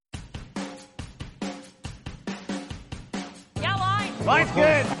Line's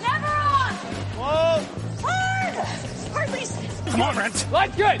good. Never on. Whoa. Hard. Hardly. Come on, Brent.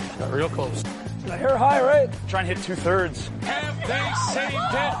 Line's good. Got real close. I hear high, right? Try and hit 2/3. Have they saved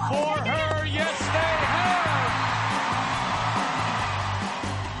it for her? Yes, they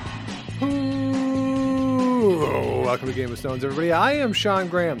have. Ooh, welcome to Game of Stones, everybody. I am Sean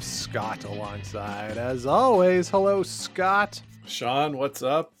Graham, Scott alongside. As always, hello, Scott. Sean, what's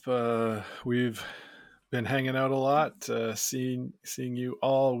up? We've been hanging out a lot, seeing you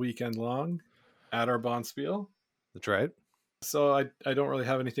all weekend long at our Bonspiel. That's right. So I don't really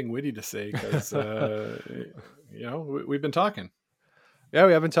have anything witty to say because, we've been talking. Yeah,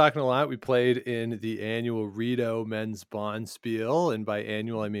 we have been talking a lot. We played in the annual Rideau Men's Bonspiel, and by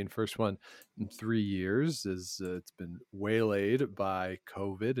annual, I mean first one in 3 years, as it's been waylaid by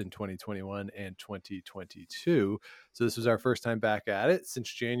COVID in 2021 and 2022. So this was our first time back at it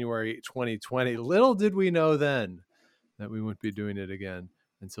since January 2020. Little did we know then that we wouldn't be doing it again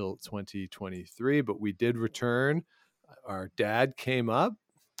until 2023, but we did return. Our dad came up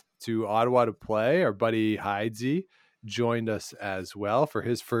to Ottawa to play. Our buddy Hydesy joined us as well for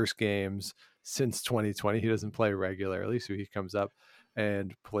his first games since 2020. He doesn't play regularly, so he comes up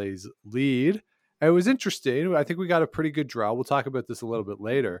and plays lead. And it was interesting. I think we got a pretty good draw. We'll talk about this a little bit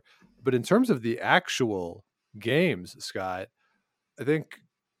later. But in terms of the actual games, Scott, I think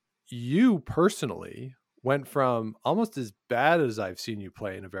you personally went from almost as bad as I've seen you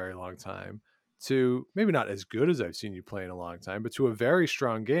play in a very long time to maybe not as good as I've seen you play in a long time, but to a very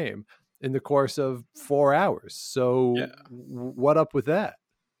strong game in the course of 4 hours. So what up with that?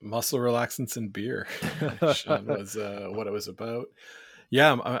 Muscle relaxants and beer, Sean, was what it was about.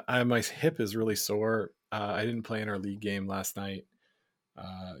 Yeah, my hip is really sore. I didn't play in our league game last night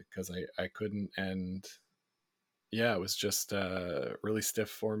because I couldn't. And yeah, it was just really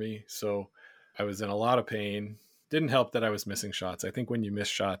stiff for me. So I was in a lot of pain. Didn't help that I was missing shots. I think when you miss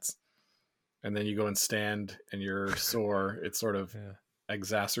shots, and then you go and stand and you're sore, it sort of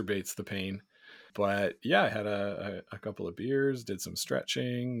exacerbates the pain. But yeah, I had a couple of beers, did some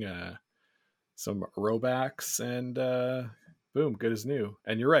stretching, some rowbacks, and boom, good as new.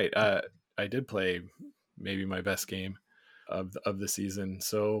 And you're right, I did play maybe my best game of the season.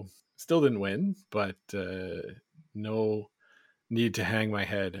 So still didn't win, but no need to hang my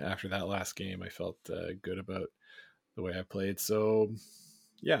head after that last game. I felt good about the way I played. So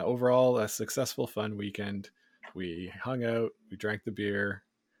yeah, overall, a successful, fun weekend. We hung out, we drank the beer,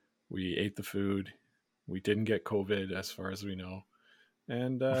 we ate the food. We didn't get COVID as far as we know.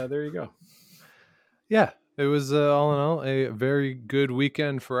 And there you go. Yeah, it was all in all a very good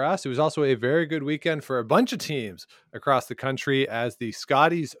weekend for us. It was also a very good weekend for a bunch of teams across the country as the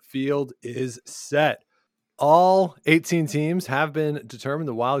Scotties field is set. All 18 teams have been determined.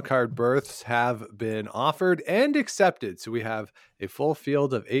 The wildcard berths have been offered and accepted. So we have a full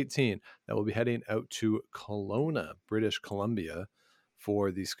field of 18 that will be heading out to Kelowna, British Columbia,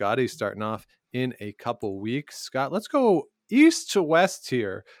 for the Scotties starting off in a couple weeks. Scott, let's go east to west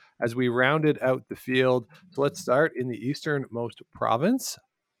here as we rounded out the field. So let's start in the easternmost province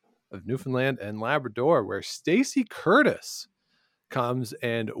of Newfoundland and Labrador, where Stacey Curtis comes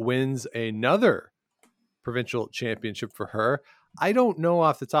and wins another provincial championship for her. I don't know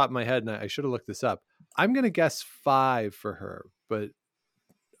off the top of my head, and I should have looked this up. I'm going to guess 5 for her, but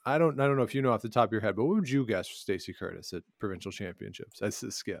I don't know if you know off the top of your head, but what would you guess for Stacey Curtis at provincial championships? That's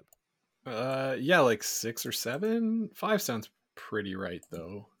a skip. Yeah, like 6 or 7. 5 sounds pretty right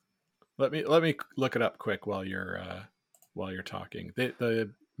though. Let me look it up quick while you're talking.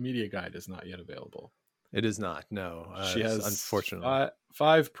 The media guide is not yet available. It is not. No, she has unfortunately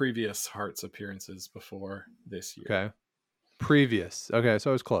 5 previous Hearts appearances before this year. Okay, previous. Okay,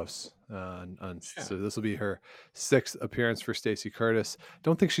 so I was close. So this will be her 6th appearance for Stacey Curtis.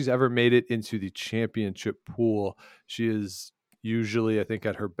 Don't think she's ever made it into the championship pool. She is usually, I think,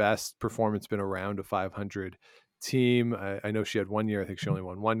 at her best performance, been around a 500 team. I know she had one year, I think she only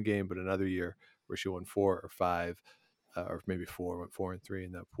won 1 game, but another year where she won 4 or 5. Or maybe 4, went 4 and 3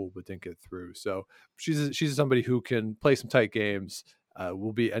 in that pool, but didn't get through. So she's somebody who can play some tight games,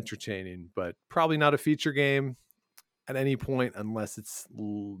 will be entertaining, but probably not a feature game at any point unless it's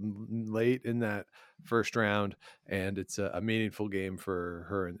late in that first round and it's a meaningful game for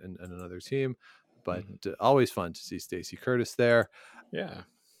her and another team. But always fun to see Stacey Curtis there. Yeah.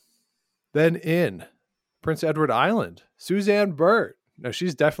 Then in Prince Edward Island, Suzanne Burt. Now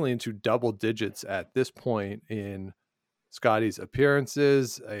she's definitely into double digits at this point in Scotty's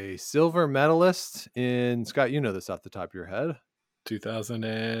appearances, a silver medalist in, Scott, you know this off the top of your head.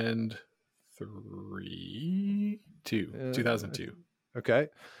 2002. Okay.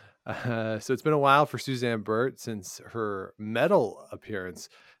 So it's been a while for Suzanne Birt since her medal appearance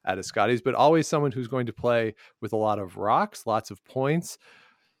at a Scotties, but always someone who's going to play with a lot of rocks, lots of points.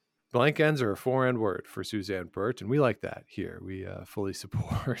 Blank ends are a four-end word for Suzanne Birt, and we like that here. We fully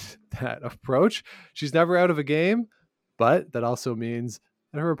support that approach. She's never out of a game, but that also means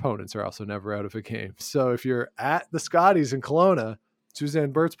that her opponents are also never out of a game. So if you're at the Scotties in Kelowna,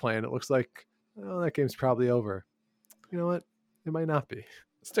 Suzanne Birt's playing, it looks like, oh, that game's probably over. You know what? It might not be.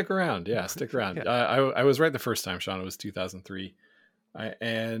 Stick around. Yeah, stick around. Yeah. I was right the first time, Sean. It was 2003.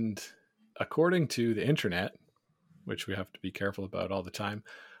 And according to the internet, which we have to be careful about all the time,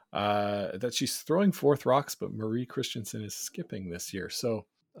 that she's throwing fourth rocks, but Marie Christensen is skipping this year. So,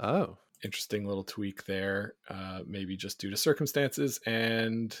 interesting little tweak there. Maybe just due to circumstances,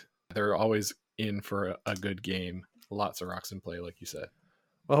 and they're always in for a good game. Lots of rocks in play, like you said.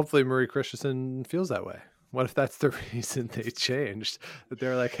 Well, hopefully Marie Christensen feels that way. What if that's the reason they changed? That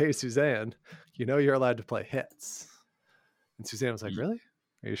they're like, hey, Suzanne, you know you're allowed to play hits. And Suzanne was like, really?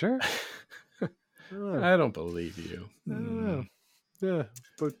 Are you sure? I don't believe you. I don't know. Yeah,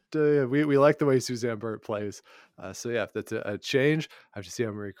 but we like the way Suzanne Birt plays. So yeah, if that's a change, I have to see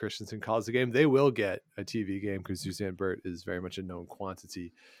how Marie Christensen calls the game. They will get a TV game because Suzanne Birt is very much a known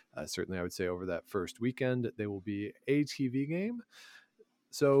quantity. Certainly, I would say over that first weekend, they will be a TV game.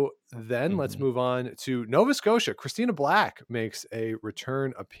 So then let's move on to Nova Scotia. Christina Black makes a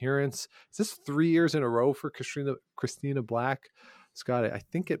return appearance. Is this 3 years in a row for Christina Black? Scott, I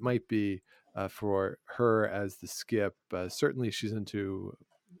think it might be for her as the skip. Certainly she's into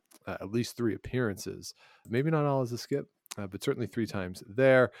at least 3 appearances. Maybe not all as a skip, but certainly 3 times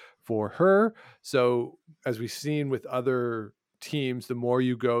there for her. So as we've seen with other teams, the more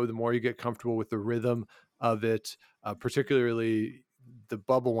you go, the more you get comfortable with the rhythm of it, particularly the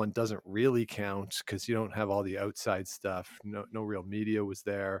bubble one doesn't really count because you don't have all the outside stuff. No real media was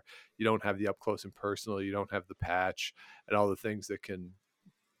there. You don't have the up close and personal. You don't have the patch and all the things that can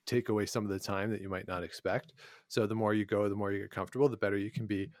take away some of the time that you might not expect. So the more you go, the more you get comfortable, the better you can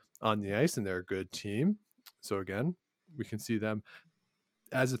be on the ice, and they're a good team. So again, we can see them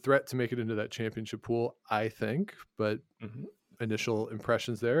as a threat to make it into that championship pool, I think. But initial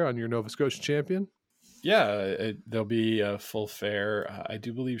impressions there on your Nova Scotia champion? Yeah, there'll be a full fare. I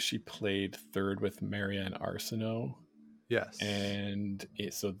do believe she played third with Marianne Arsenault. Yes. And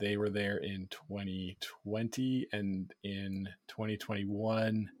so they were there in 2020, and in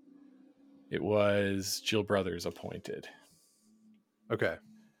 2021, it was Jill Brothers appointed. Okay.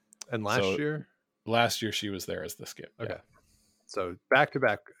 And last year? Last year she was there as the skip. Okay. Yeah. So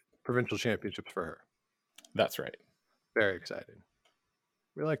back-to-back provincial championships for her. That's right. Very exciting.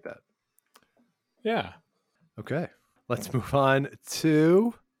 We like that. Yeah. Okay. Let's move on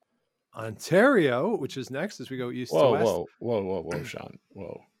to Ontario, which is next as we go east to west. Whoa, Sean.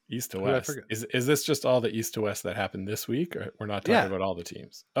 Whoa. East to west. Is this just all the east to west that happened this week? Or we're not talking about all the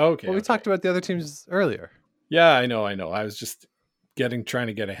teams? Okay. Well, we talked about the other teams earlier. Yeah, I know. I was just trying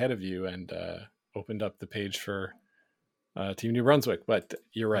to get ahead of you and opened up the page for Team New Brunswick. But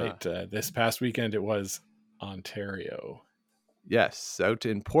you're right. This past weekend, it was Ontario. Yes, out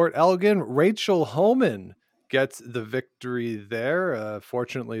in Port Elgin, Rachel Homan gets the victory there.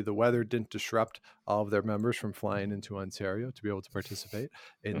 Fortunately, the weather didn't disrupt all of their members from flying into Ontario to be able to participate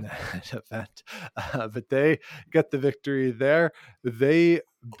in that event. But they get the victory there. They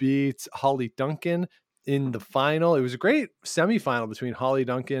beat Holly Duncan in the final. It was a great semifinal between Holly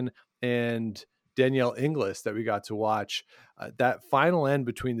Duncan and Danielle Inglis that we got to watch. That final end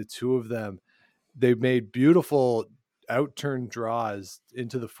between the two of them, they made beautiful out-turn draws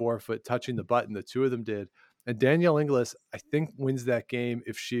into the forefoot, touching the button. The two of them did. And Danielle Inglis, I think, wins that game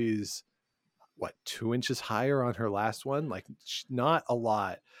if she's, 2 inches higher on her last one? Like, not a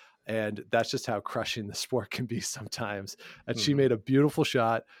lot. And that's just how crushing the sport can be sometimes. And she made a beautiful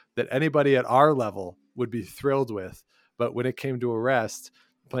shot that anybody at our level would be thrilled with. But when it came to a rest,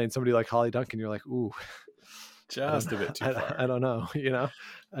 playing somebody like Holly Duncan, you're like, ooh. Just a bit too far. I don't know,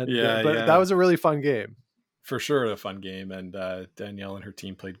 And, yeah, but that was a really fun game. For sure, a fun game, and Danielle and her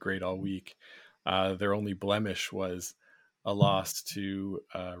team played great all week. Their only blemish was a loss to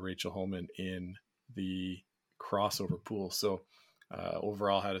Rachel Homan in the crossover pool. So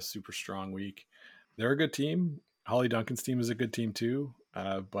overall, had a super strong week. They're a good team. Holly Duncan's team is a good team too.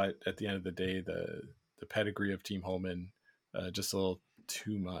 But at the end of the day, the pedigree of Team Homan just a little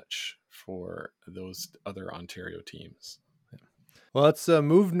too much for those other Ontario teams. Well, let's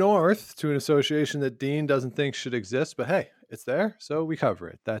move north to an association that Dean doesn't think should exist, but hey, it's there, so we cover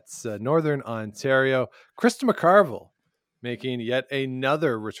it. That's Northern Ontario. Krista McCarville making yet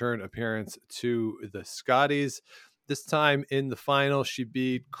another return appearance to the Scotties. This time in the final, she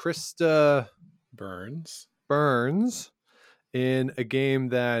beat Krista Burns in a game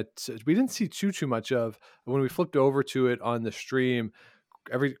that we didn't see too much of. When we flipped over to it on the stream,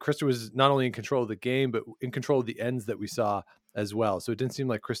 Krista was not only in control of the game, but in control of the ends that we saw as well. So it didn't seem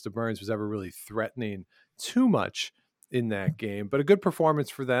like Krista Burns was ever really threatening too much in that game, but a good performance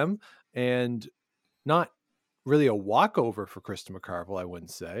for them, and not really a walkover for Krista McCarville, I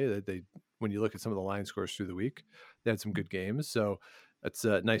wouldn't say. They when you look at some of the line scores through the week, they had some good games. So it's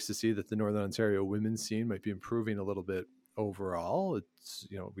nice to see that the Northern Ontario women's scene might be improving a little bit overall. It's,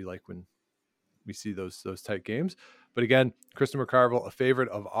 we like when we see those tight games. But again, Krista McCarville, a favorite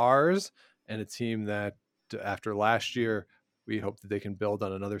of ours, and a team that after last year, we hope that they can build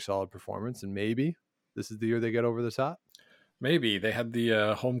on another solid performance, and maybe this is the year they get over the top. Maybe. They had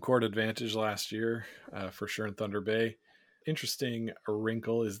the home court advantage last year for sure in Thunder Bay. Interesting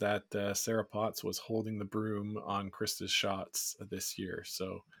wrinkle is that Sarah Potts was holding the broom on Krista's shots this year.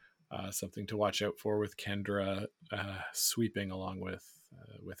 So something to watch out for with Kendra sweeping along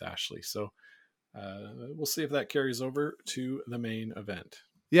with Ashley. So we'll see if that carries over to the main event.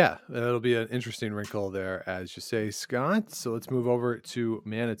 Yeah, it'll be an interesting wrinkle there, as you say, Scott. So let's move over to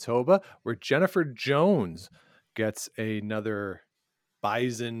Manitoba, where Jennifer Jones gets another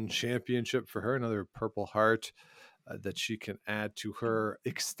Bison championship for her, another Purple Heart that she can add to her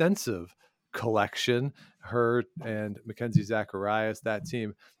extensive collection. Her and Mackenzie Zacharias, that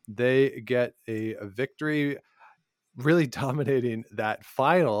team, they get a victory, really dominating that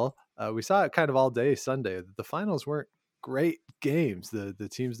final. We saw it kind of all day Sunday. The finals weren't great games. The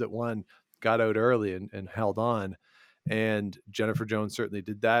teams that won got out early and held on, and Jennifer Jones certainly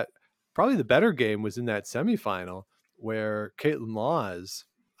did that. Probably the better game was in that semifinal where Caitlin Laws,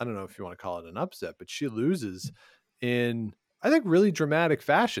 I don't know if you want to call it an upset, but she loses in, I think, really dramatic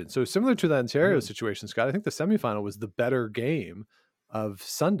fashion. So similar to the Ontario situation, Scott, I think the semifinal was the better game of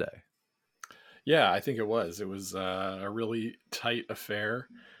Sunday. Yeah, I think it was. It was a really tight affair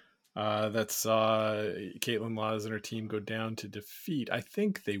that saw Caitlin Laws and her team go down to defeat. I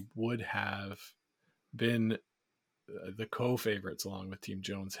think they would have been the co-favorites along with Team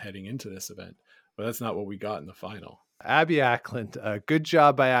Jones heading into this event, but that's not what we got in the final. Abby Ackland, good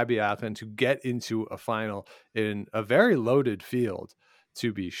job by Abby Ackland to get into a final in a very loaded field,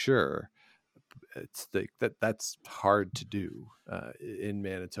 to be sure. It's that's hard to do in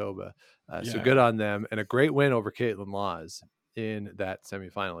Manitoba. So good on them, and a great win over Caitlin Laws in that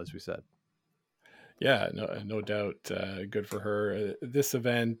semifinal, as we said. Yeah, no doubt. Good for her. This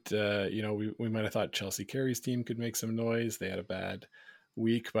event, we might have thought Chelsea Carey's team could make some noise. They had a bad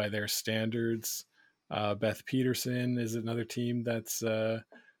week by their standards. Beth Peterson is another team that's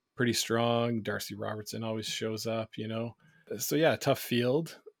pretty strong. Darcy Robertson always shows up, So yeah, tough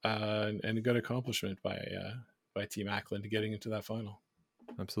field and a good accomplishment by Team Ackland getting into that final.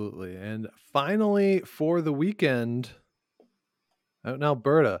 Absolutely. And finally, for the weekend, out in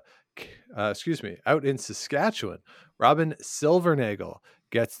Alberta, out in Saskatchewan, Robin Silvernagel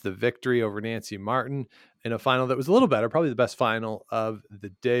gets the victory over Nancy Martin in a final that was a little better, probably the best final of the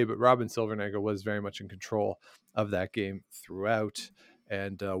day, but Robin Silvernagel was very much in control of that game throughout.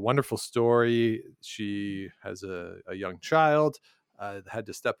 And a wonderful story. She has a young child, had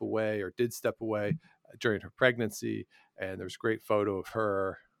to step away, or did step away during her pregnancy. And there's a great photo of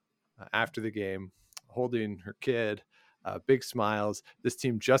her after the game holding her kid, big smiles. This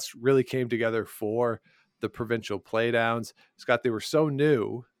team just really came together for the provincial playdowns. Scott, they were so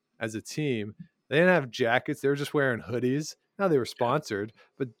new as a team. They didn't have jackets. They were just wearing hoodies. Now they were sponsored,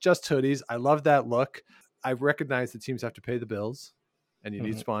 but just hoodies. I love that look. I recognize that teams have to pay the bills and you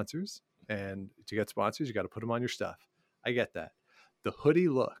need sponsors. And to get sponsors, you got to put them on your stuff. I get that. The hoodie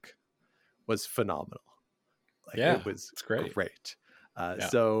look was phenomenal. It was great.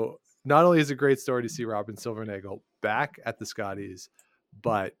 So not only is it a great story to see Robin Silvernagel back at the Scotties,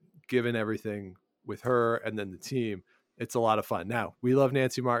 but given everything with her and then the team, it's a lot of fun. Now, we love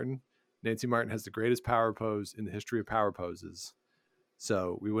Nancy Martin. Nancy Martin has the greatest power pose in the history of power poses.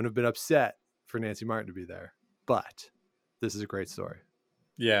 So we wouldn't have been upset for Nancy Martin to be there. But this is a great story.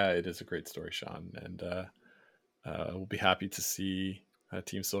 Yeah, it is a great story, Sean. And we'll be happy to see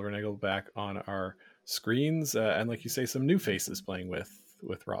Team Silvernagel back on our screens. And like you say, some new faces playing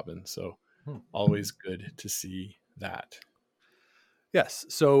with Robin. So always good to see that. Yes.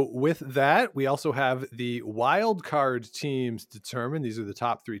 So with that, we also have the wild card teams determined. These are the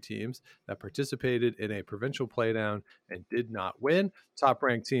top 3 teams that participated in a provincial playdown and did not win. Top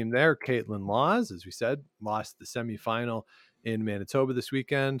ranked team there, Caitlin Laws, as we said, lost the semifinal in Manitoba this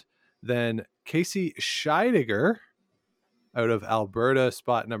weekend. Then Casey Scheidegger out of Alberta,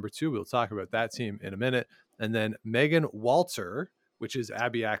 spot number 2. We'll talk about that team in a minute. And then Megan Walter, which is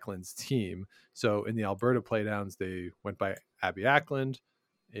Abby Ackland's team. So in the Alberta playdowns, they went by Abby Ackland.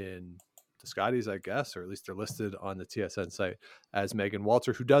 In the Scotties, I guess, or at least they're listed on the TSN site as Megan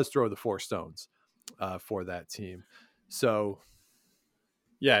Walter, who does throw the 4 stones for that team. So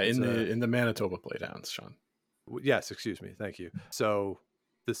yeah, in the Manitoba playdowns, Sean. Yes, excuse me. Thank you. So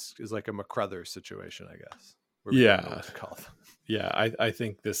this is like a McCruthers situation, I guess. Yeah. Called. Yeah, I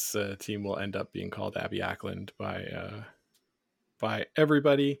think this team will end up being called Abby Ackland by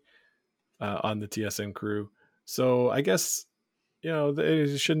everybody on the TSN crew. So I guess,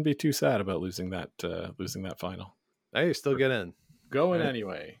 they shouldn't be too sad about losing that final. Hey, you still get in. Going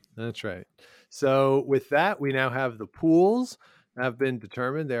anyway. That's right. So with that, we now have the pools have been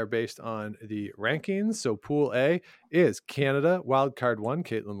determined. They are based on the rankings. So Pool A is Canada, Wildcard 1,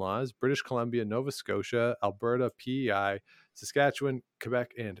 Caitlin Laws, British Columbia, Nova Scotia, Alberta, PEI, Saskatchewan,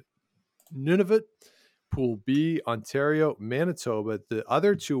 Quebec, and Nunavut. Pool B, Ontario, Manitoba, the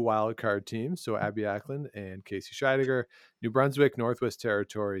other 2 wildcard teams, so Abby Ackland and Casey Scheidegger, New Brunswick, Northwest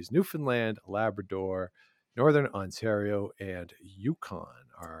Territories, Newfoundland, Labrador, Northern Ontario, and Yukon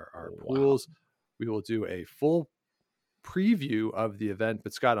are our pools. Wow. We will do a full preview of the event,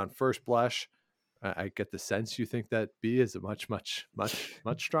 but Scott, on first blush, I get the sense you think that B is a much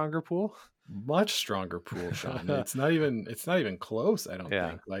stronger pool. Much stronger pool, Sean. It's not even close, I don't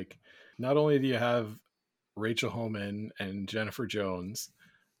think. Like, not only do you have Rachel Homan and Jennifer Jones,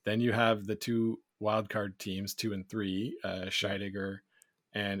 then you have the 2 wildcard teams, 2 and 3, Scheidegger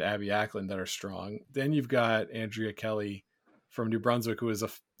and Abby Ackland, that are strong. Then you've got Andrea Kelly from New Brunswick, who was a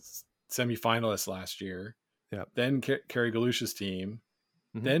semifinalist last year. Yeah. Then Carrie Galusha's team,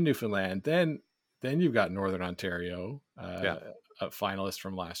 then Newfoundland, then you've got Northern Ontario, a finalist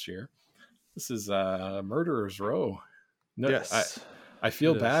from last year. This is murderer's row. No, yes, I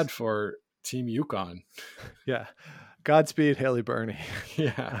feel bad for Team Yukon. Yeah. Godspeed, Haley Burney.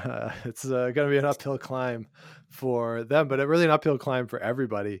 Yeah. It's going to be an uphill climb for them, but really an uphill climb for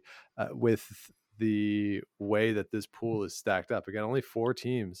everybody with the way that this pool is stacked up. Again, only 4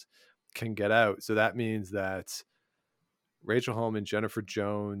 teams can get out. So that means that Rachel Holman, Jennifer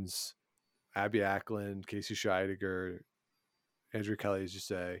Jones, Abby Ackland, Casey Scheidegger, Andrea Kelly, as you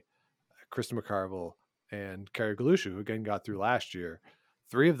say, Krista McCarville, and Carrie Galusha, who again got through last year.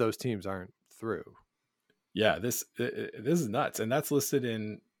 3 of those teams aren't through. Yeah, this is nuts. And that's listed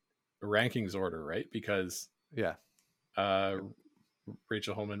in rankings order, right? Because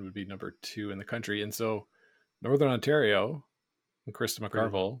Rachel Holman would be number 2 in the country. And so Northern Ontario and Krista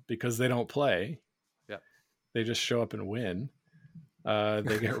McCarville, because they don't play, they just show up and win.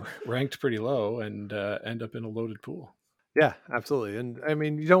 They get ranked pretty low and end up in a loaded pool. Yeah, absolutely. And I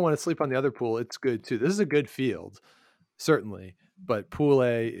mean, you don't want to sleep on the other pool. It's good too. This is a good field, certainly. But Pool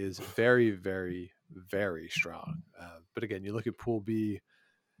A is very, very, very strong. But again, you look at Pool B.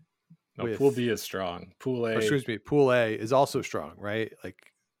 Pool B is strong. Pool A. Pool A is also strong, right?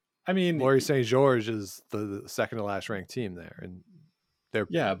 Like, I mean, Laurie St. George is the second to last ranked team there, and they're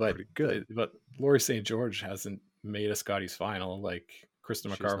pretty good. But Laurie St. George hasn't made a Scotties final like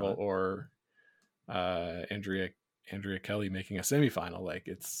Krista McCarville or Andrea Kelly making a semifinal. Like,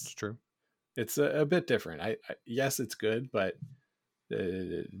 it's true. It's a bit different. I yes, it's good, but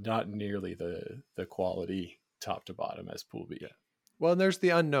not nearly the quality top to bottom as Pool B. Yeah. Well, and there's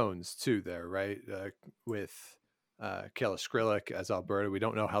the unknowns too there, right? With Kayla Skrlik as Alberta, we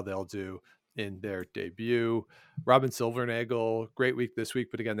don't know how they'll do in their debut. Robin Silvernagle, great week this week,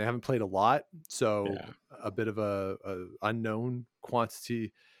 but again, they haven't played a lot, so a bit of a unknown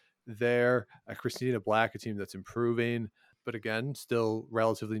quantity there. Christina Black, a team that's improving, but again, still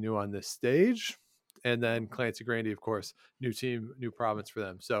relatively new on this stage. And then Clancy Grandy, of course, new team, new province for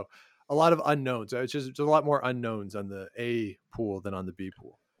them. So a lot of unknowns. It's just a lot more unknowns on the A pool than on the B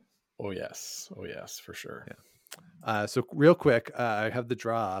pool. Oh yes, for sure. Yeah. So real quick, I have the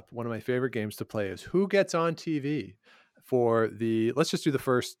draw up. One of my favorite games to play is who gets on TV for let's just do the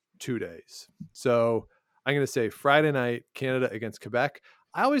first 2 days. So I'm going to say Friday night, Canada against Quebec.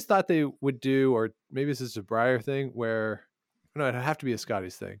 I always thought they would do, or maybe this is a Brier thing where, no, it'd have to be a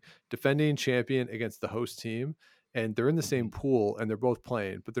Scotties thing. Defending champion against the host team, and they're in the same pool and they're both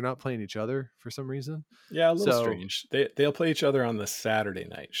playing, but they're not playing each other for some reason. Yeah, a little strange. They'll play each other on the Saturday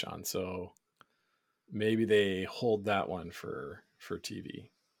night, Sean. So maybe they hold that one for TV.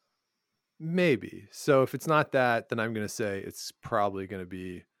 Maybe. So if it's not that, then I'm going to say it's probably going to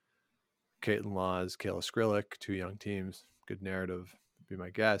be Caitlin Laws, Kayla Skrlik, 2 young teams. Good narrative, be my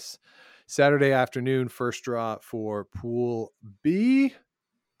guess. Saturday afternoon, first draw for Pool B.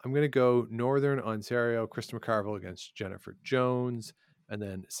 I'm going to go Northern Ontario, Krista McCarville against Jennifer Jones. And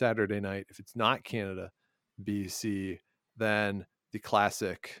then Saturday night, if it's not Canada, BC than the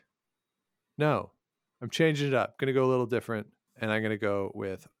classic. No, I'm changing it up. Going to go a little different, and I'm going to go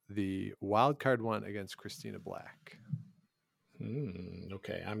with the wild card one against Christina Black.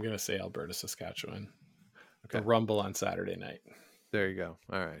 Okay, I'm going to say Alberta, Saskatchewan. Okay. The Rumble on Saturday night. There you go.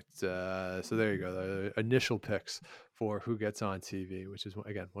 All right. So there you go. The initial picks for who gets on TV, which is,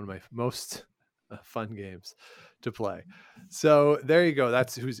 again, one of my most fun games to play. So there you go.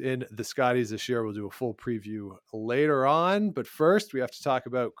 That's who's in the Scotties this year. We'll do a full preview later on. But first, we have to talk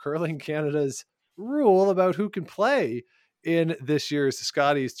about Curling Canada's rule about who can play in this year's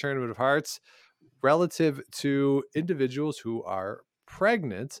Scotties Tournament of Hearts relative to individuals who are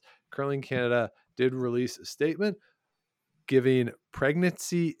pregnant. Curling Canada did release a statement giving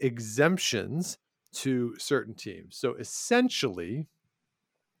pregnancy exemptions to certain teams. So essentially,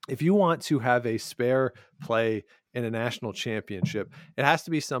 if you want to have a spare play in a national championship, it has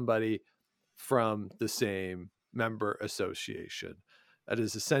to be somebody from the same member association. That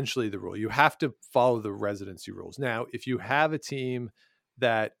is essentially the rule. You have to follow the residency rules. Now, if you have a team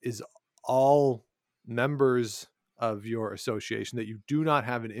that is all members of your association, that you do not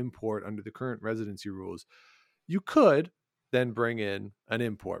have an import under the current residency rules, you could then bring in an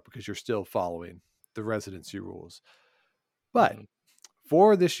import because you're still following the residency rules. But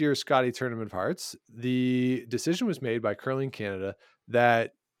for this year's Scotty Tournament of Hearts, the decision was made by Curling Canada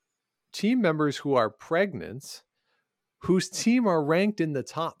that team members who are pregnant, whose team are ranked in the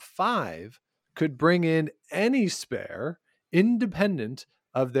top 5, could bring in any spare independent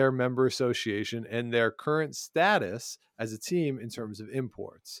of their member association and their current status as a team in terms of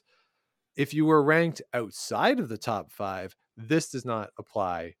imports. If you were ranked outside of the top 5, this does not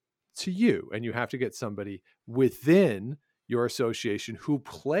apply to you, and you have to get somebody within your association who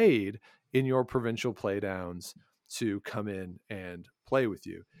played in your provincial playdowns to come in and play with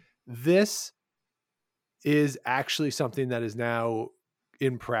you. This is actually something that is now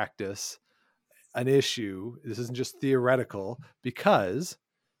in practice an issue. This isn't just theoretical, because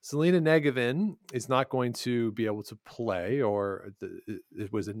Selena Negevin is not going to be able to play, or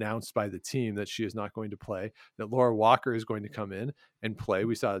it was announced by the team that she is not going to play, that Laura Walker is going to come in and play.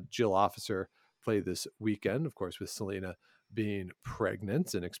 We saw Jill Officer play this weekend, of course, with Selena being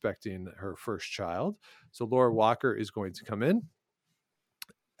pregnant and expecting her first child. So Laura Walker is going to come in,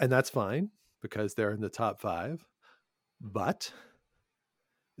 and that's fine because they're in the top 5. But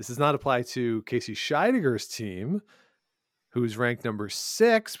this does not apply to Casey Scheidegger's team, who's ranked number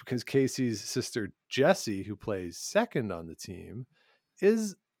 6, because Casey's sister Jessie, who plays second on the team,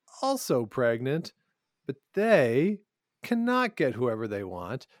 is also pregnant, but they cannot get whoever they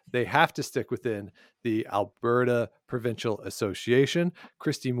want. They have to stick within the Alberta Provincial Association.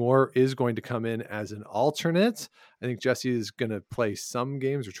 Christy Moore is going to come in as an alternate. I think Jessie is going to play some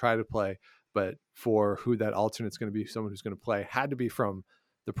games or try to play, but for who that alternate is going to be, someone who's going to play had to be from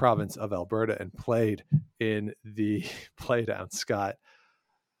the province of Alberta and played in the playdown. Scott,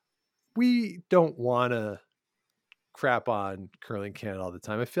 we don't want to crap on Curling Canada all the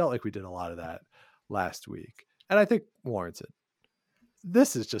time. I felt like we did a lot of that last week, and I think warrants it.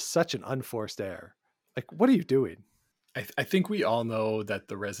 This is just such an unforced error. Like, what are you doing? I think we all know that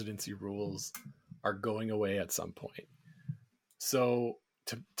the residency rules are going away at some point. So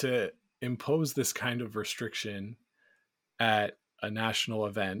to impose this kind of restriction at a national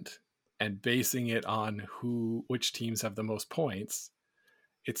event and basing it on which teams have the most points,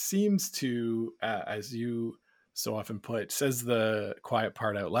 it seems to, as you so often put, says the quiet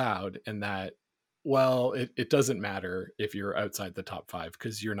part out loud, and that, well, it doesn't matter if you're outside the top 5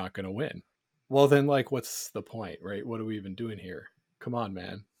 because you're not going to win. Well, then, like, what's the point, right? What are we even doing here? Come on,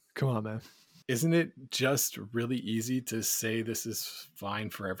 man. Isn't it just really easy to say this is fine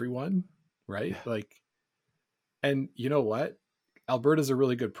for everyone, right? Yeah. Like, and you know what? Alberta's a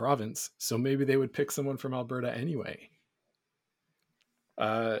really good province, so maybe they would pick someone from Alberta anyway.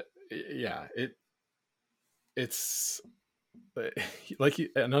 It's like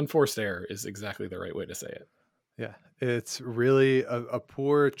an unforced error is exactly the right way to say it. Yeah, it's really a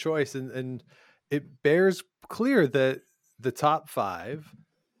poor choice, and it bears clear that the top 5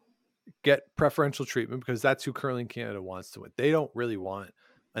 get preferential treatment because that's who Curling Canada wants to win. They don't really want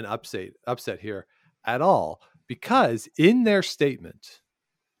an upset here at all, because in their statement,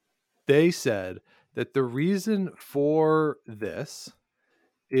 they said that the reason for this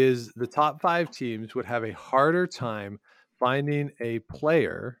is the top 5 teams would have a harder time finding a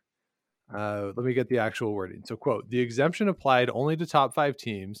player. Let me get the actual wording. So, quote, the exemption applied only to top 5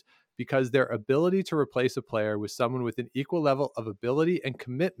 teams because their ability to replace a player with someone with an equal level of ability and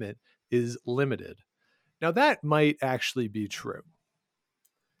commitment is limited. Now, that might actually be true.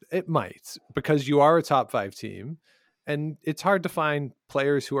 It might, because you are a top 5 team, and it's hard to find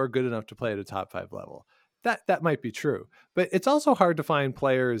players who are good enough to play at a top 5 level. That might be true, but it's also hard to find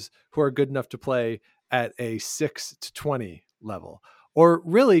players who are good enough to play at a 6 to 20 level, or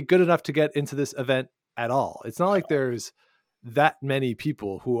really good enough to get into this event at all. It's not like there's that many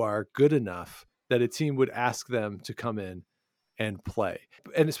people who are good enough that a team would ask them to come in and play.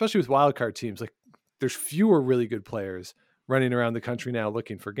 And especially with wildcard teams, like there's fewer really good players running around the country now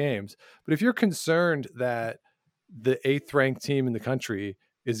looking for games. But if you're concerned that the 8th ranked team in the country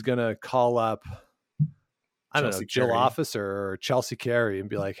is going to call up, I don't know, Jill Officer or Chelsea Carey and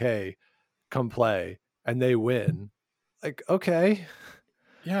be like, hey, come play, and they win. Like, okay.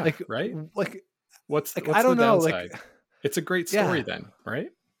 Yeah. Like, right. Like, what's I don't the know. downside? Like, it's a great story then, right?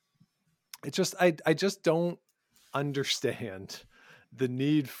 It just, I just don't understand the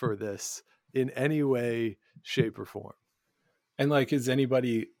need for this in any way, shape, or form. And like, is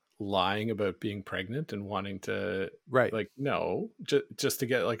anybody lying about being pregnant and wanting to, right? Like, no, just to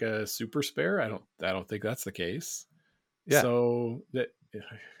get like a super spare. I don't think that's the case. Yeah. So that,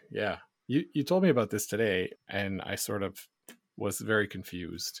 yeah, you told me about this today, and I sort of was very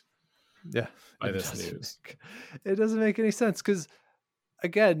confused. Yeah, by this news. It doesn't make any sense, because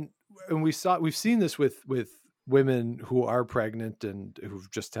again, and we've seen this with women who are pregnant and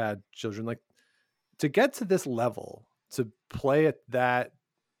who've just had children. Like, to get to this level, to play at that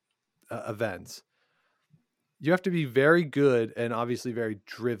event, you have to be very good and obviously very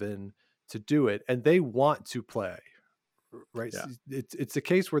driven to do it, and they want to play, right? Yeah. It's a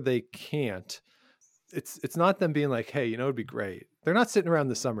case where they can't. It's not them being like, hey, it'd be great. They're not sitting around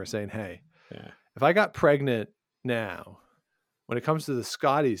the summer saying, hey, if I got pregnant now, when it comes to the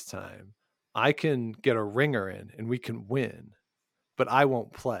Scotties time, I can get a ringer in and we can win, but I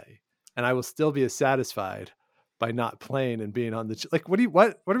won't play, and I will still be as satisfied by not playing and being on the like. What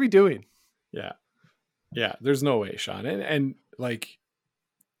are we doing? Yeah. There's no way, Sean. And like,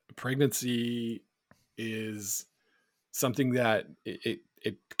 pregnancy is something that it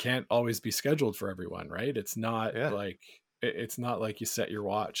can't always be scheduled for everyone, right? It's not like, it's not like you set your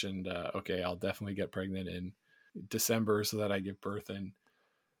watch and okay, I'll definitely get pregnant in December so that I give birth in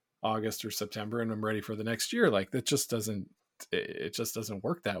August or September and I'm ready for the next year. Like, that just doesn't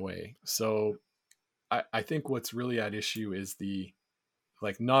work that way. So I think what's really at issue is the,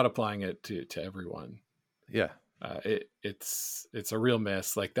 like, not applying it to everyone. Yeah. It's a real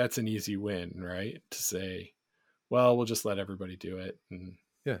miss. Like, that's an easy win, right? To say, well, we'll just let everybody do it. And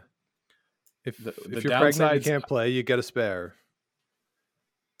yeah. If you're pregnant, you can't play, you get a spare.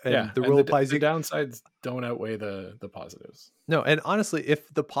 And the rule applies. The downsides don't outweigh the positives. No. And honestly,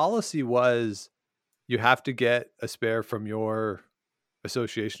 if the policy was you have to get a spare from your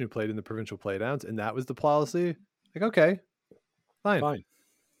association who played in the provincial playdowns, and that was the policy, like, okay, fine.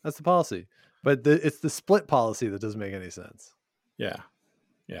 That's the policy. But it's the split policy that doesn't make any sense. Yeah.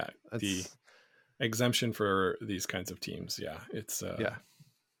 The exemption for these kinds of teams. Yeah. It's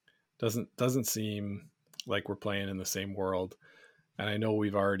doesn't seem like we're playing in the same world. And I know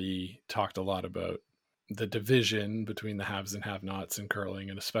we've already talked a lot about the division between the haves and have-nots in curling,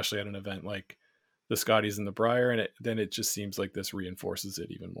 and especially at an event like the Scotties and the Brier. And then it just seems like this reinforces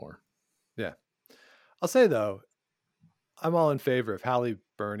it even more. Yeah. I'll say though, I'm all in favor if Hallie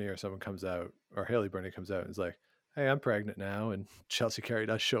Burney or someone comes out, or Haley Burney comes out and is like, hey, I'm pregnant now, and Chelsea Carey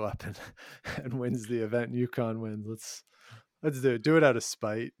does show up and wins the event, and UConn wins. Let's do it out of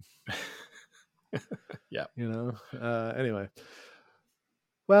spite. Yeah. Anyway.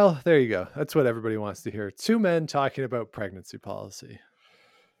 Well, there you go. That's what everybody wants to hear. 2 men talking about pregnancy policy.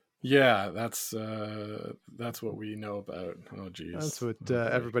 Yeah, that's what we know about. Oh, geez. That's what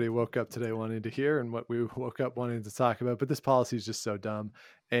everybody woke up today wanting to hear, and what we woke up wanting to talk about. But this policy is just so dumb.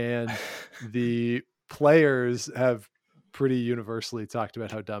 And the players have pretty universally talked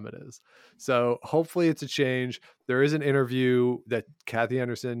about how dumb it is. So hopefully it's a change. There is an interview that Kathy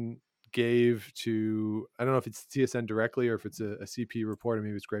Henderson gave to, I don't know if it's TSN directly or if it's a CP reporter,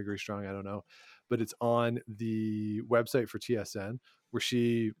 maybe it's Gregory Strong, I don't know. But it's on the website for TSN, where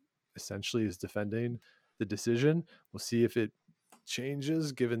she essentially is defending the decision. We'll see if it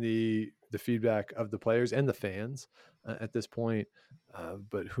changes given the feedback of the players and the fans at this point.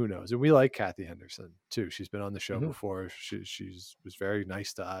 But who knows? And we like Kathy Henderson too. She's been on the show before. She's was very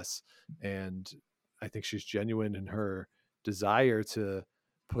nice to us, and I think she's genuine in her desire to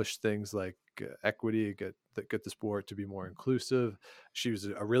push things like equity, get the sport to be more inclusive. She was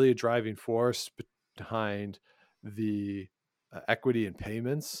a driving force behind the equity and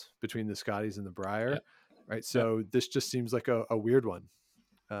payments between the Scotties and the Brier. Right. So this just seems like a weird one,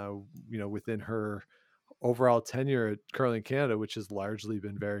 within her overall tenure at Curling Canada, which has largely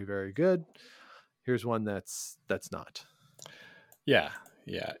been very, very good. Here's one that's not. Yeah,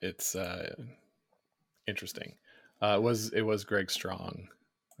 it's interesting. It was Greg Strong,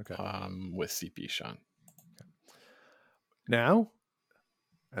 Okay. with CP Sean. Now,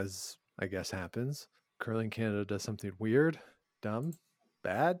 as I guess happens, Curling Canada does something weird, dumb,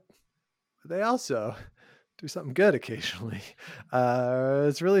 bad. But they also do something good occasionally.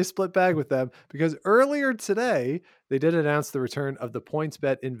 It's really a split bag with them because earlier today, they did announce the return of the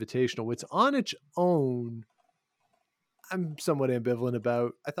PointsBet Invitational, which on its own, I'm somewhat ambivalent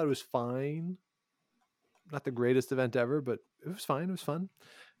about. I thought it was fine. Not the greatest event ever, but it was fine. It was fun.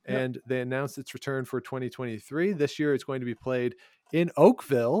 Yep. And they announced its return for 2023. This year, it's going to be played in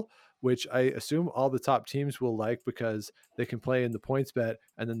Oakville, which I assume all the top teams will like because they can play in the PointsBet,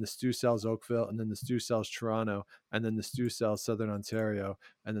 and then the Stu sells Oakville, and then the Stu sells Toronto, and then the Stu sells Southern Ontario,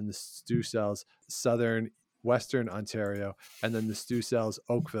 and then the Stu sells Western Ontario, and then the Stu sells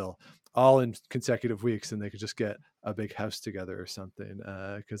Oakville, all in consecutive weeks, and they could just get a big house together or something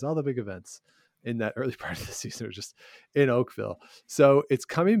because all the big events in that early part of the season are just in Oakville. So it's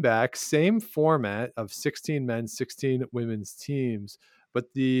coming back, same format of 16 men's, 16 women's teams, but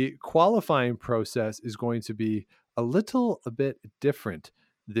the qualifying process is going to be a bit different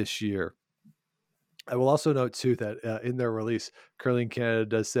this year. I will also note too that in their release, Curling Canada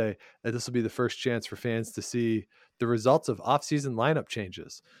does say that this will be the first chance for fans to see the results of off-season lineup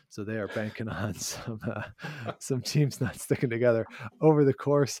changes. So they are banking on some teams not sticking together over the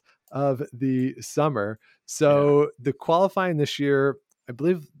course of the summer. So the qualifying this year, I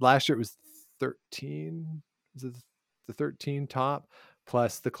believe last year it was 13. Is it the 13 top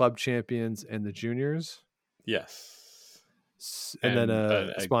plus the club champions and the juniors? Yes. And then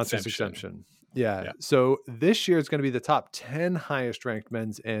a sponsors exemption. Yeah. So this year it's going to be the top 10 highest ranked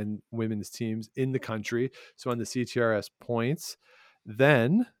men's and women's teams in the country. So on the CTRS points,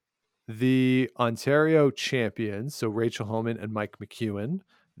 then the Ontario champions, so Rachel Holman and Mike McEwen,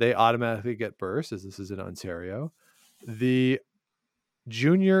 they automatically get berths as this is in Ontario. The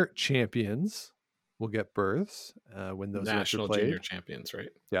junior champions will get berths when those national events are played. Junior champions, right?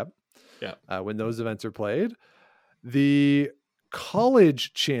 Yep. Yeah. When those events are played. The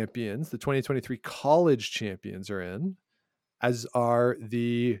college champions, the 2023 college champions are in, as are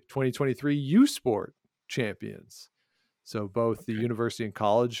the 2023 U Sport champions. So both the university and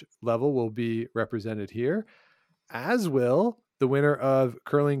college level will be represented here, as will the winner of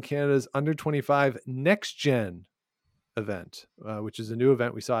Curling Canada's Under 25 Next Gen event, which is a new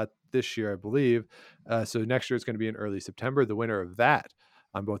event we saw this year, I believe. So next year it's going to be in early September. The winner of that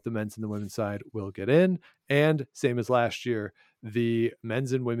on both the men's and the women's side will get in. And same as last year, the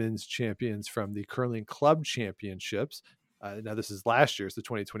men's and women's champions from the Curling Club Championships. Now this is last year's, the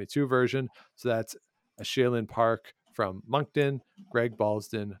 2022 version. So that's Shaylin Park from Moncton, Greg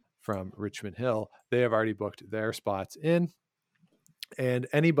Balsden from Richmond Hill. They have already booked their spots in. And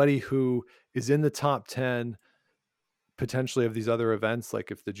anybody who is in the top 10 potentially of these other events,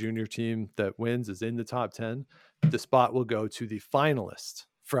 like if the junior team that wins is in the top 10, the spot will go to the finalist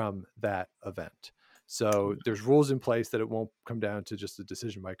from that event. So there's rules in place that it won't come down to just a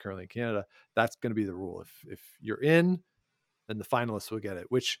decision by Curling Canada. That's going to be the rule. If you're in, then the finalists will get it,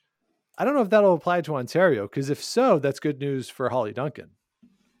 which I don't know if that'll apply to Ontario, because if so, that's good news for Holly Duncan.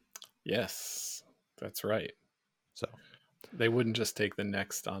 Yes, that's right. So they wouldn't just take the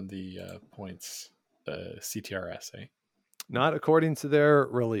next on the points, CTRS, eh? Not according to their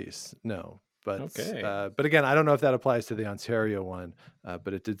release, no. But okay. But again, I don't know if that applies to the Ontario one,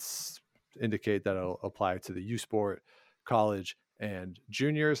 but it did indicate that it'll apply to the U Sport, college, and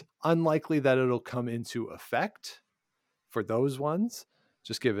juniors. Unlikely that it'll come into effect for those ones,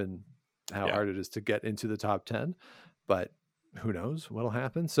 just given how hard it is to get into the top 10. But who knows what'll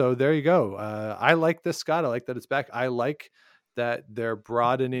happen. So there you go. I like this, Scott. I like that it's back. I like that they're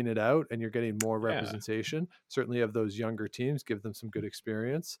broadening it out and you're getting more representation, certainly of those younger teams, give them some good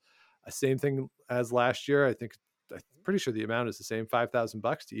experience. Same thing as last year. I'm pretty sure the amount is the same,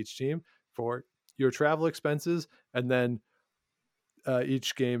 $5,000 to each team for your travel expenses. And then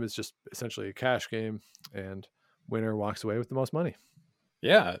each game is just essentially a cash game, and winner walks away with the most money.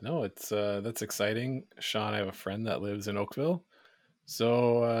 Yeah, no, it's that's exciting. Sean, I have a friend that lives in Oakville,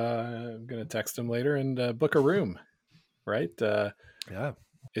 so I'm gonna text him later and book a room. Right? Yeah,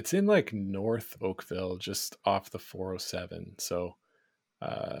 it's in like North Oakville, just off the 407. So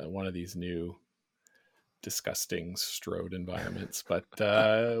one of these new disgusting Strode environments, but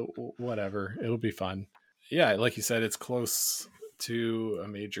whatever, it'll be fun. Yeah, like you said, it's close to a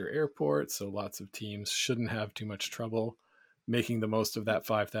major airport, so lots of teams shouldn't have too much trouble making the most of that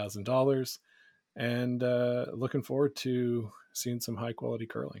 $5,000. and looking forward to seeing some high quality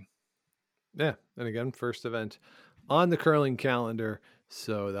curling. Yeah. And again, first event on the curling calendar.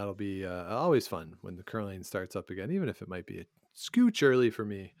 So that'll be always fun when the curling starts up again, even if it might be a scooch early for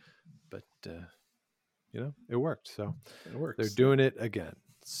me. But, it worked. So It works. they're doing it again.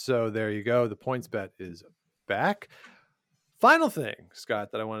 So there you go. The PointsBet is back. Final thing,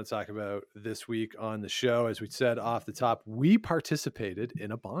 Scott, that I want to talk about this week on the show, as we said off the top, we participated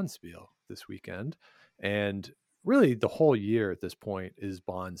in a Bonspiel this weekend. And really the whole year at this point is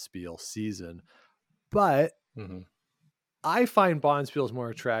Bonspiel season. But I find Bonspiels more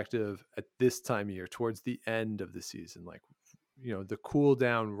attractive at this time of year, towards the end of the season, like, the cool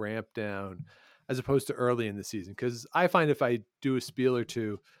down, ramp down, as opposed to early in the season. Because I find if I do a spiel or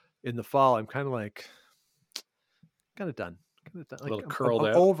two in the fall, I'm kind of done. Like, a little curled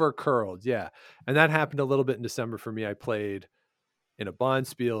out. Over curled. Yeah. And that happened a little bit in December for me. I played in a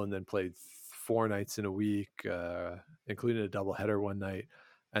Bonspiel and then played 4 nights in a week, including a doubleheader one night.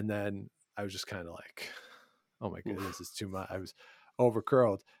 And then I was just kind of like, oh my goodness, this is too much. I was over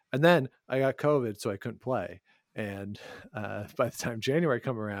curled. And then I got COVID, so I couldn't play. And by the time January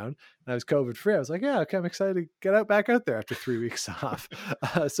come around and I was COVID free, I was like, yeah, okay, I'm excited to get back out there after 3 weeks off.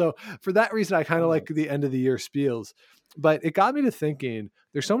 So for that reason, I kind of like the end of the year spiels. But it got me to thinking,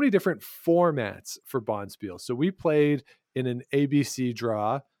 there's so many different formats for Bonspiel. So we played in an ABC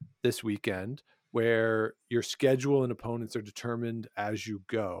draw this weekend where your schedule and opponents are determined as you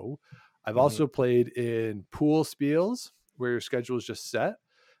go. I've also played in pool spiels where your schedule is just set,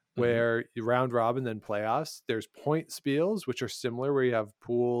 where you round robin, then playoffs. There's point spiels, which are similar, where you have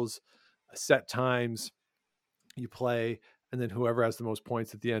pools, set times, you play, and then whoever has the most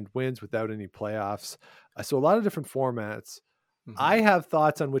points at the end wins without any playoffs. So a lot of different formats. I have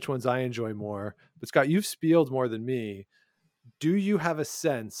thoughts on which ones I enjoy more, but Scott, you've spieled more than me. Do you have a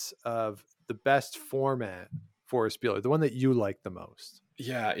sense of the best format for a spieler, the one that you like the most?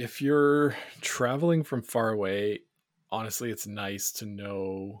 Yeah, if you're traveling from far away, honestly, it's nice to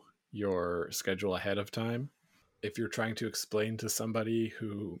know your schedule ahead of time. If you're trying to explain to somebody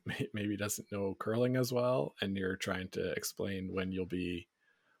who maybe doesn't know curling as well, and you're trying to explain when you'll be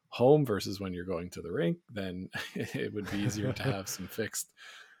home versus when you're going to the rink, then it would be easier to have some fixed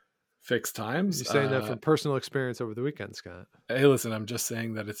times. You're saying that from personal experience over the weekend, Scott. Hey, listen, I'm just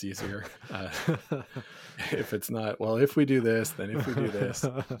saying that it's easier. If it's not, well, if we do this, then if we do this.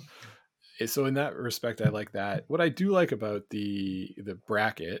 So in that respect, I like that. What I do like about the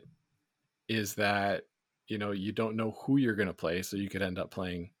bracket is that, you don't know who you're going to play. So you could end up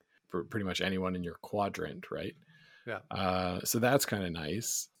playing for pretty much anyone in your quadrant, right? Yeah. So that's kind of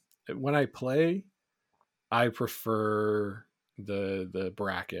nice. When I play, I prefer the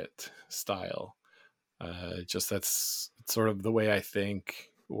bracket style. Just that's sort of the way I think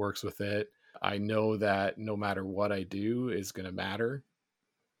works with it. I know that no matter what I do is going to matter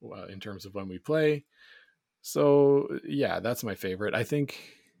in terms of when we play. So yeah, that's my favorite. I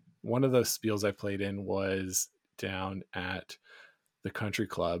think one of the spiels I played in was down at the country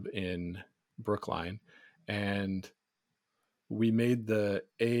club in Brookline, and we made the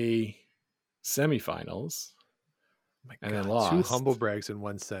A semifinals. And then lost. 2 humble brags in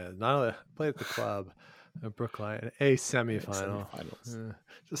one sentence. Not only played at the club at Brookline, a semifinal.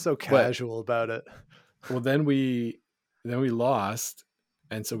 Just so casual about it. Well, then we lost,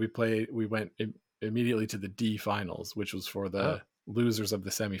 and so we went immediately to the D finals, which was for the losers of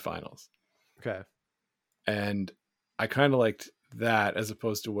the semifinals. Okay. And I kind of liked that as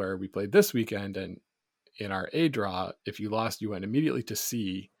opposed to where we played this weekend, and in our A draw, if you lost, you went immediately to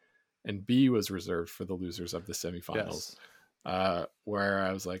C, and B was reserved for the losers of the semifinals. Yes. Where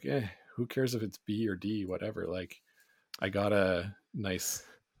I was like, who cares if it's B or D, whatever. Like, I got a nice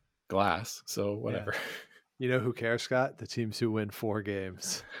glass, so whatever. Yeah. You know who cares, Scott? The teams who win 4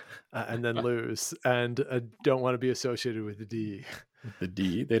 games and then lose and don't want to be associated with the D. The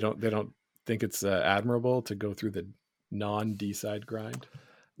D, they don't think it's admirable to go through the non-D side grind.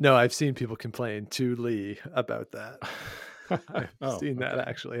 No, I've seen people complain to Lee about that. I've seen that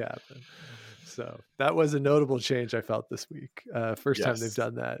actually happen. So that was a notable change I felt this week. First time they've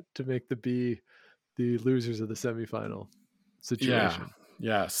done that, to make the B the losers of the semifinal situation.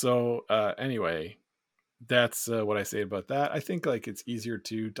 Yeah. So anyway, that's what I say about that. I think like it's easier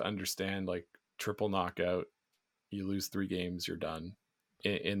to understand, like triple knockout. You lose 3 games, you're done.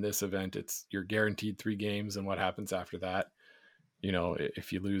 In this event, you're guaranteed 3 games, and what happens after that,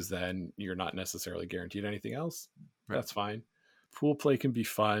 if you lose, then you're not necessarily guaranteed anything else. Right. That's fine. Pool play can be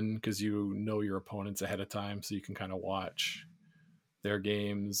fun because you know your opponents ahead of time, so you can kind of watch their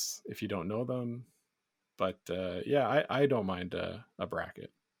games if you don't know them. But I don't mind a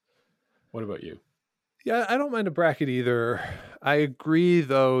bracket. What about you? Yeah, I don't mind a bracket either. I agree,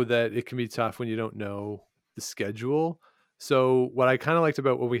 though, that it can be tough when you don't know the schedule. So what I kind of liked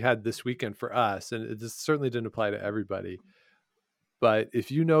about what we had this weekend for us, and this certainly didn't apply to everybody, but if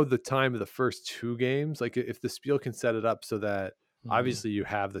you know the time of the first two games, like if the Spiel can set it up so that obviously you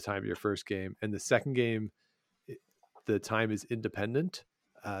have the time of your first game, and the second game, the time is independent,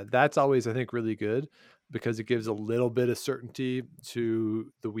 that's always, I think, really good because it gives a little bit of certainty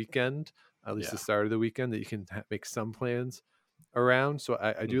to the weekend, at least the start of the weekend, that you can make some plans around. So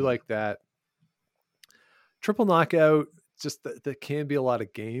I do like that. Triple knockout, just that can be a lot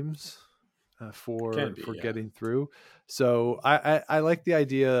of games for getting through. So I like the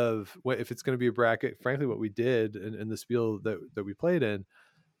idea of if it's going to be a bracket, frankly, what we did in the Spiel that we played in,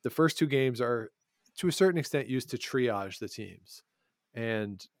 the first two games are to a certain extent used to triage the teams,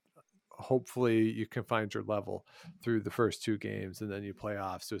 and hopefully you can find your level through the first two games and then you play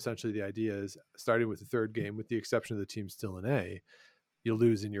off. So essentially the idea is starting with the third game, with the exception of the team still in A, you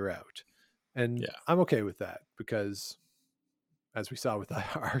lose and you're out. And I'm okay with that because as we saw with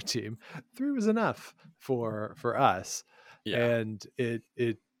our team, 3 was enough for us. And it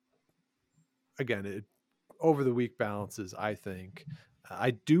over the week balances, I think.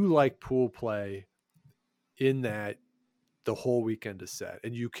 I do like pool play in that the whole weekend is set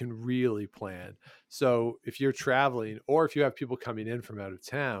and you can really plan. So if you're traveling or if you have people coming in from out of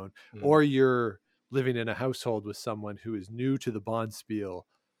town or you're living in a household with someone who is new to the Bonspiel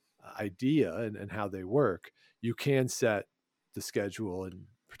idea and how they work, you can set the schedule and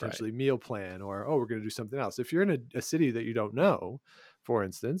potentially meal plan, or, we're going to do something else. If you're in a city that you don't know, for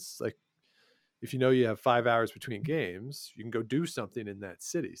instance, like if you know you have 5 hours between games, you can go do something in that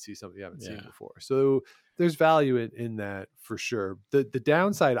city, see something you haven't seen before. So there's value in that for sure. The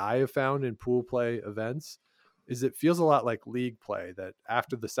downside I have found in pool play events is it feels a lot like league play, that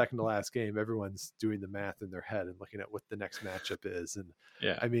after the second to last game, everyone's doing the math in their head and looking at what the next matchup is. And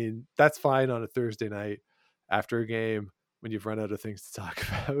I mean, that's fine on a Thursday night after a game when you've run out of things to talk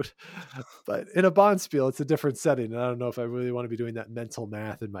about. But in a Bonspiel, it's a different setting. And I don't know if I really want to be doing that mental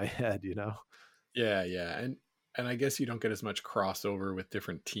math in my head, you know? Yeah. And I guess you don't get as much crossover with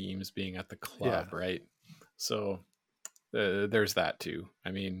different teams being at the club, right? So there's that too.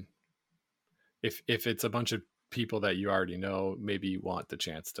 I mean, if it's a bunch of people that you already know, maybe you want the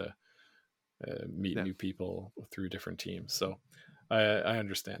chance to meet new people through different teams. So I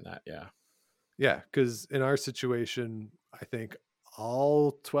understand that. Yeah, because in our situation, I think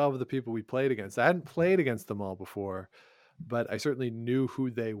all 12 of the people we played against, I hadn't played against them all before, but I certainly knew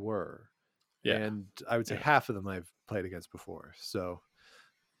who they were. And I would say half of them I've played against before. So,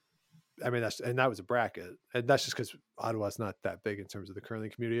 I mean, that was a bracket. And that's just because Ottawa's not that big in terms of the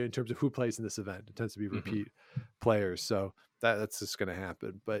curling community, in terms of who plays in this event. It tends to be repeat players. So that's just going to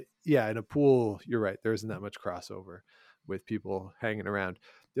happen. But yeah, in a pool, you're right. There isn't that much crossover with people hanging around.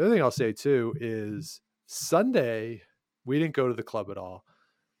 The other thing I'll say too is Sunday, we didn't go to the club at all.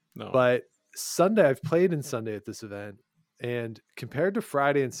 No. But Sunday, I've played in Sunday at this event. And compared to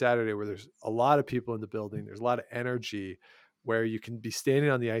Friday and Saturday, where there's a lot of people in the building, there's a lot of energy, where you can be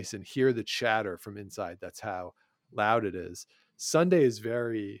standing on the ice and hear the chatter from inside. That's how loud it is. Sunday is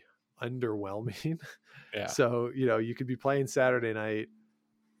very underwhelming. So, you could be playing Saturday night,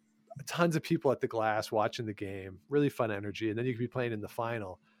 tons of people at the glass watching the game, really fun energy. And then you could be playing in the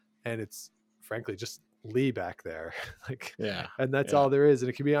final and it's frankly just Lee back there. And that's all there is. And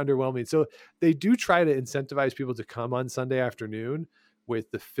it can be underwhelming. So they do try to incentivize people to come on Sunday afternoon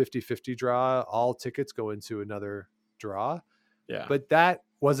with the 50-50 draw. All tickets go into another draw. But that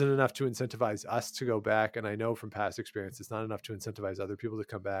wasn't enough to incentivize us to go back. And I know from past experience, it's not enough to incentivize other people to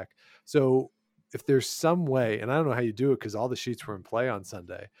come back. So if there's some way, and I don't know how you do it because all the sheets were in play on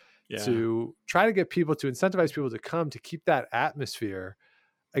Sunday, to try to get people to incentivize people to come, to keep that atmosphere.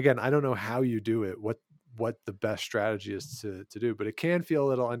 Again, I don't know how you do it, what the best strategy is to do, but it can feel a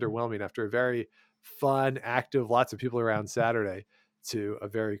little underwhelming after a very fun, active, lots of people around Saturday to a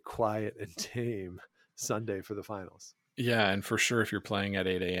very quiet and tame Sunday for the finals. Yeah. And for sure, if you're playing at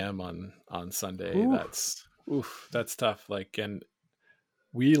 8 a.m. on Sunday, that's tough. And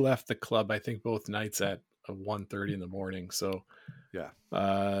we left the club, I think both nights at 1:30 in the morning. So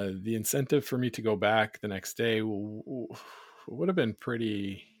the incentive for me to go back the next day would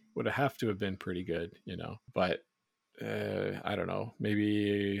have to have been pretty good, but I don't know,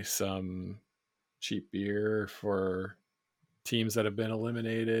 maybe some cheap beer for teams that have been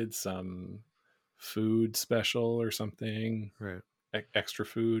eliminated, some food special or something, right? Extra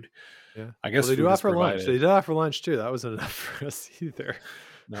food. I guess they do offer lunch. They did offer lunch too. That wasn't enough for us either.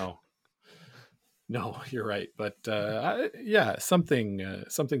 No, No, you're right. But something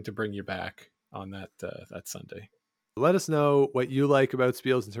to bring you back on that Sunday. Let us know what you like about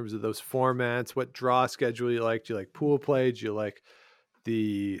Spiels in terms of those formats. What draw schedule you like? Do you like pool play? Do you like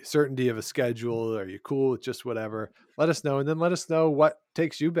the certainty of a schedule? Are you cool with just whatever? Let us know. And then let us know what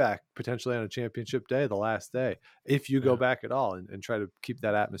takes you back potentially on a championship day, the last day, if you go back at all, and try to keep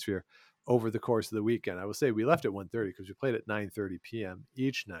that atmosphere over the course of the weekend. I will say we left at 1:30 because we played at 9:30 p.m.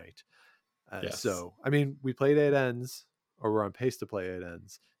 each night. Yes. So, I mean, we played 8 ends, or we're on pace to play 8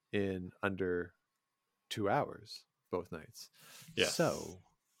 ends in under 2 hours both nights. Yes. So,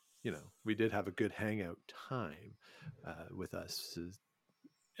 we did have a good hangout time with us.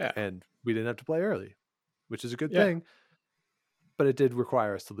 Yeah. And we didn't have to play early, which is a good thing. But it did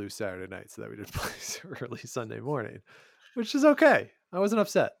require us to lose Saturday night so that we didn't play early Sunday morning, which is okay. I wasn't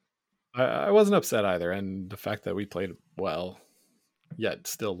upset. I wasn't upset either. And the fact that we played well, yet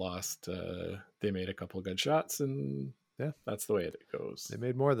still lost, they made a couple of good shots, and that's the way it goes. They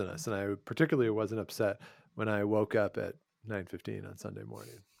made more than us. And I particularly wasn't upset when I woke up at 9:15 on Sunday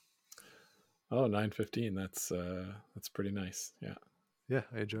morning. Oh, 9:15. That's pretty nice. Yeah. Yeah,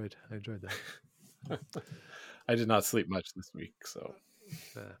 I enjoyed that. I did not sleep much this week, so.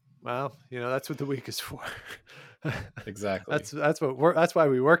 Well, that's what the week is for. Exactly. That's why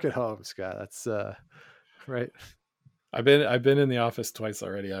we work at home, Scott. That's right. I've been in the office twice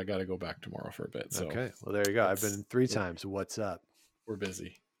already. I got to go back tomorrow for a bit. So okay. Well, there you go. I've been 3 times. What's up? We're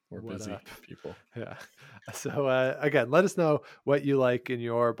busy. We're busy people. Yeah. So again, let us know what you like in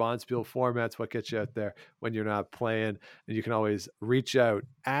your Bonspiel formats, what gets you out there when you're not playing. And you can always reach out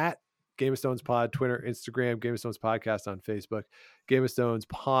at Game of Stones Pod, Twitter, Instagram, Game of Stones Podcast on Facebook, Game of Stones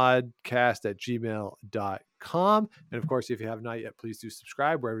Podcast at gmail.com. And of course, if you have not yet, please do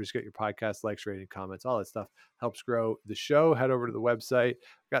subscribe wherever you get your podcast, likes, rating, comments, all that stuff helps grow the show. Head over to the website.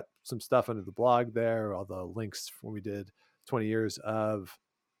 Got some stuff under the blog there, all the links when we did 20 years of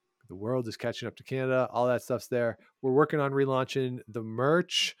The World is Catching Up to Canada. All that stuff's there. We're working on relaunching the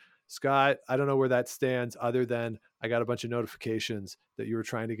merch. Scott, I don't know where that stands other than I got a bunch of notifications that you were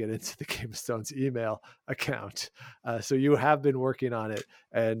trying to get into the Game of Stones email account. So you have been working on it,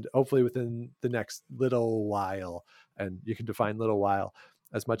 and hopefully within the next little while, and you can define little while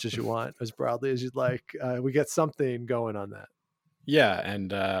as much as you want, as broadly as you'd like, we get something going on that. Yeah,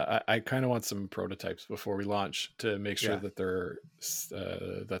 and I kind of want some prototypes before we launch to make sure that they're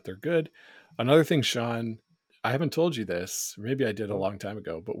good. Another thing, Sean, I haven't told you this. Maybe I did a long time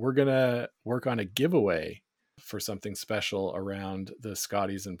ago, but we're gonna work on a giveaway for something special around the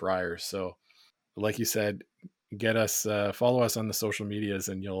Scotties and Briars. So, like you said, get us, follow us on the social medias,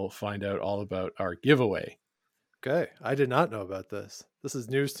 and you'll find out all about our giveaway. Okay, I did not know about this. This is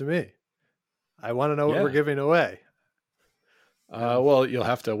news to me. I want to know what we're giving away. Well, you'll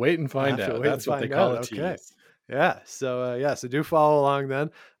have to wait and find out. That's what they call it. Okay. Yeah. So, so do follow along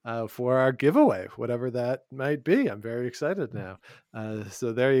then for our giveaway, whatever that might be. I'm very excited now.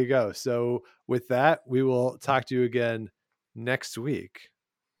 So there you go. So with that, we will talk to you again next week.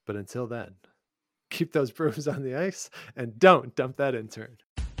 But until then, keep those brooms on the ice and don't dump that intern.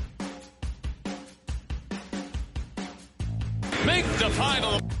 Make the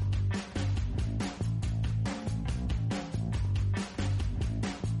final.